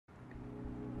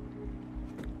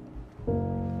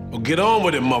Well, get on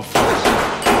with it,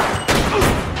 motherfucker.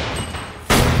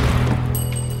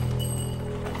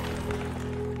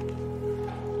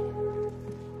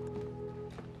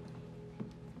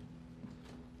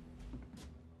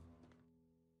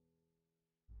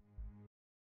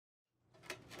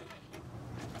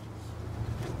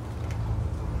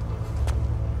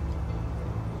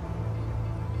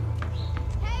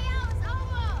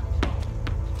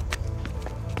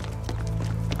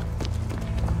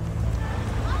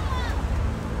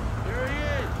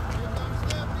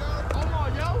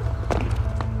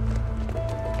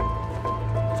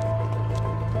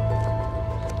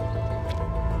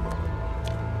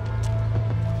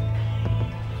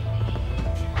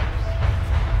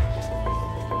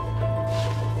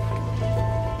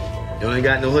 You ain't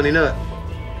got no honey nut.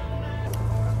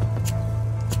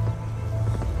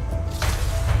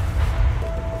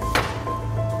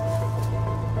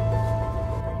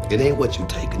 It ain't what you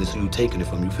taking, it's who you taking it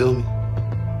from, you feel me?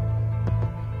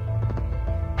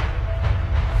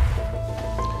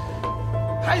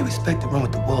 How you expect to run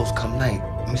with the wolves come night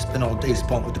when we spend all day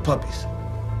spunking with the puppies?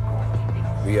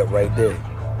 We up right there.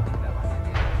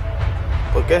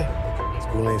 Okay.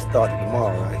 School ain't starting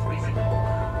tomorrow, right?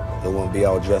 They won't be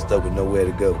all dressed up with nowhere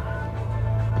to go.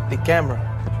 The camera.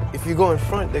 If you go in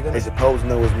front, they're gonna... They supposed to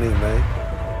know it's me,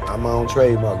 man. I'm my own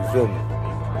trademark, you feel me?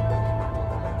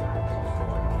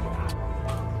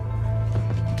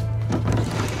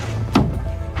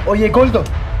 Oye, Gordo,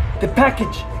 the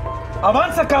package.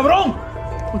 Avanza, cabrón!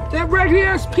 With that raggedy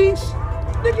ass piece?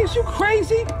 Niggas, you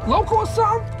crazy? Loco or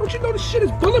something? Don't you know this shit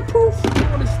is bulletproof? You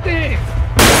don't understand.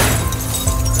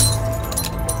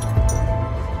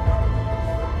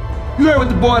 You heard what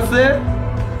the boy said?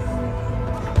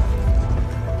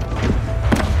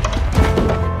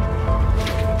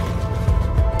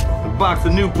 A box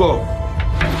of Newport.